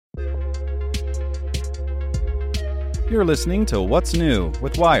You're listening to What's New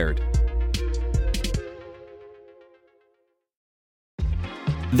with Wired.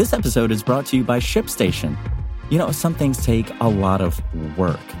 This episode is brought to you by ShipStation. You know, some things take a lot of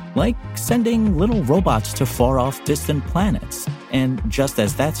work, like sending little robots to far-off distant planets. And just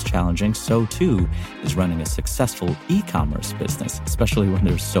as that's challenging, so too is running a successful e-commerce business, especially when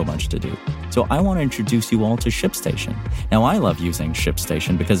there's so much to do. So I want to introduce you all to ShipStation. Now, I love using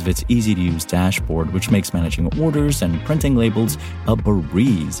ShipStation because of its easy-to-use dashboard, which makes managing orders and printing labels a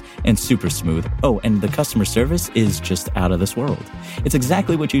breeze and super smooth. Oh, and the customer service is just out of this world. It's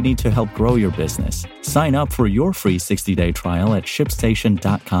exactly what you need to help grow your business. Sign up for your free 60-day trial at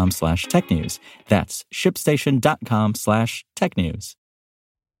shipstation.com/technews. That's shipstation.com/technews.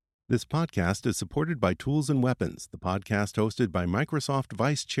 This podcast is supported by Tools and Weapons, the podcast hosted by Microsoft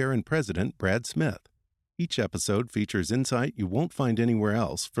Vice Chair and President Brad Smith. Each episode features insight you won't find anywhere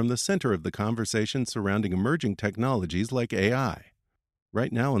else from the center of the conversation surrounding emerging technologies like AI.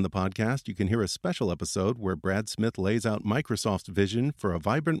 Right now on the podcast, you can hear a special episode where Brad Smith lays out Microsoft's vision for a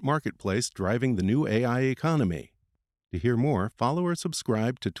vibrant marketplace driving the new AI economy. To hear more, follow or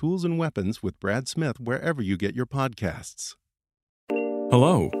subscribe to Tools and Weapons with Brad Smith wherever you get your podcasts.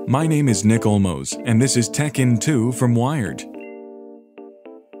 Hello, my name is Nick Olmos, and this is Tech in 2 from Wired.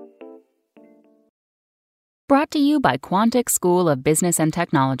 Brought to you by Quantic School of Business and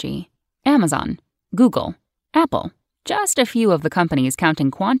Technology, Amazon, Google, Apple, just a few of the companies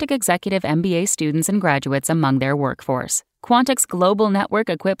counting Quantic Executive MBA students and graduates among their workforce. Quantic's global network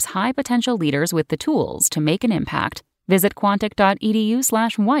equips high-potential leaders with the tools to make an impact. Visit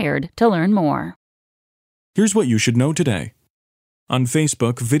quantic.edu/wired to learn more. Here's what you should know today. On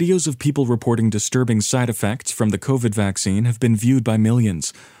Facebook, videos of people reporting disturbing side effects from the COVID vaccine have been viewed by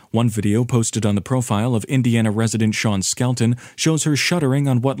millions. One video posted on the profile of Indiana resident Sean Skelton shows her shuddering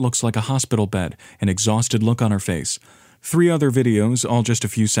on what looks like a hospital bed, an exhausted look on her face. 3 other videos, all just a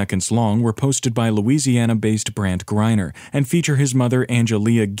few seconds long, were posted by Louisiana-based Brant Griner and feature his mother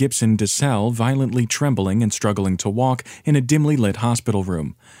Angelia Gibson DeSalle violently trembling and struggling to walk in a dimly lit hospital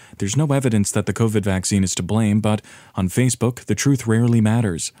room. There's no evidence that the COVID vaccine is to blame, but on Facebook, the truth rarely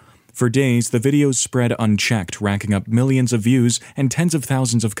matters. For days, the videos spread unchecked, racking up millions of views and tens of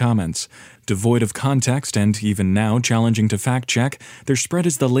thousands of comments. Devoid of context and, even now, challenging to fact-check, their spread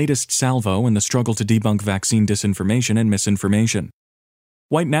is the latest salvo in the struggle to debunk vaccine disinformation and misinformation.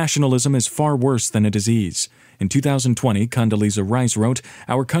 White nationalism is far worse than a disease. In 2020, Condoleezza Rice wrote,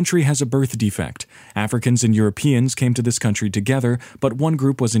 "Our country has a birth defect. Africans and Europeans came to this country together, but one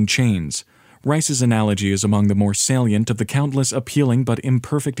group was in chains." Rice's analogy is among the more salient of the countless appealing but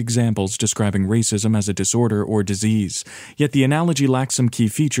imperfect examples describing racism as a disorder or disease. Yet the analogy lacks some key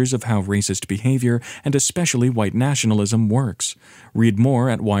features of how racist behavior, and especially white nationalism, works. Read more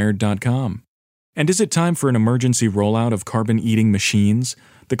at Wired.com. And is it time for an emergency rollout of carbon-eating machines?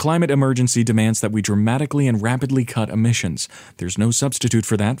 The climate emergency demands that we dramatically and rapidly cut emissions. There's no substitute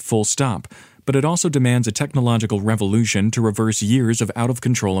for that, full stop. But it also demands a technological revolution to reverse years of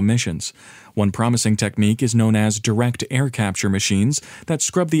out-of-control emissions. One promising technique is known as direct air capture machines that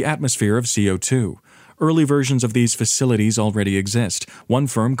scrub the atmosphere of CO2. Early versions of these facilities already exist. One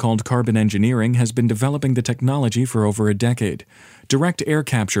firm called Carbon Engineering has been developing the technology for over a decade. Direct air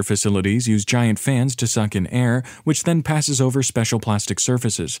capture facilities use giant fans to suck in air, which then passes over special plastic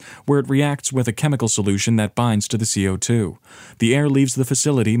surfaces, where it reacts with a chemical solution that binds to the CO2. The air leaves the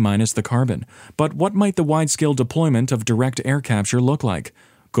facility minus the carbon. But what might the wide-scale deployment of direct air capture look like?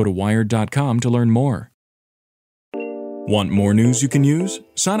 Go to Wired.com to learn more. Want more news you can use?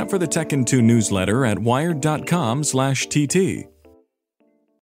 Sign up for the Tech in 2 newsletter at wired.com/TT.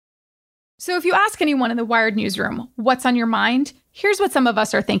 So if you ask anyone in the Wired newsroom, what's on your mind? Here's what some of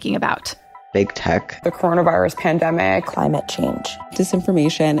us are thinking about. Big tech, the coronavirus pandemic, climate change,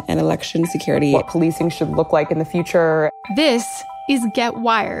 disinformation, and election security. What policing should look like in the future. This is Get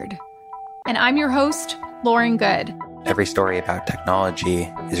Wired. And I'm your host, Lauren Good. Every story about technology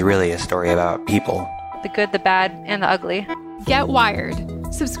is really a story about people. The good, the bad, and the ugly. Get Wired.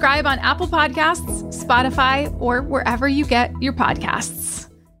 Subscribe on Apple Podcasts, Spotify, or wherever you get your podcasts.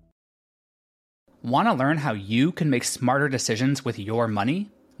 Want to learn how you can make smarter decisions with your money?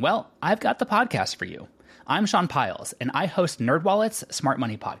 Well, I've got the podcast for you. I'm Sean Piles, and I host NerdWallet's Smart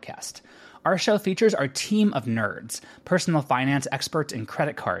Money Podcast. Our show features our team of nerds, personal finance experts in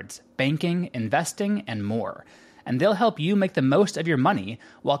credit cards, banking, investing, and more. And they'll help you make the most of your money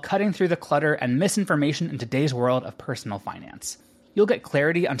while cutting through the clutter and misinformation in today's world of personal finance. You'll get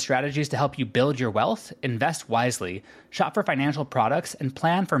clarity on strategies to help you build your wealth, invest wisely, shop for financial products, and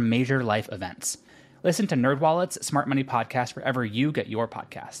plan for major life events. Listen to NerdWallet's Smart Money Podcast wherever you get your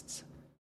podcasts.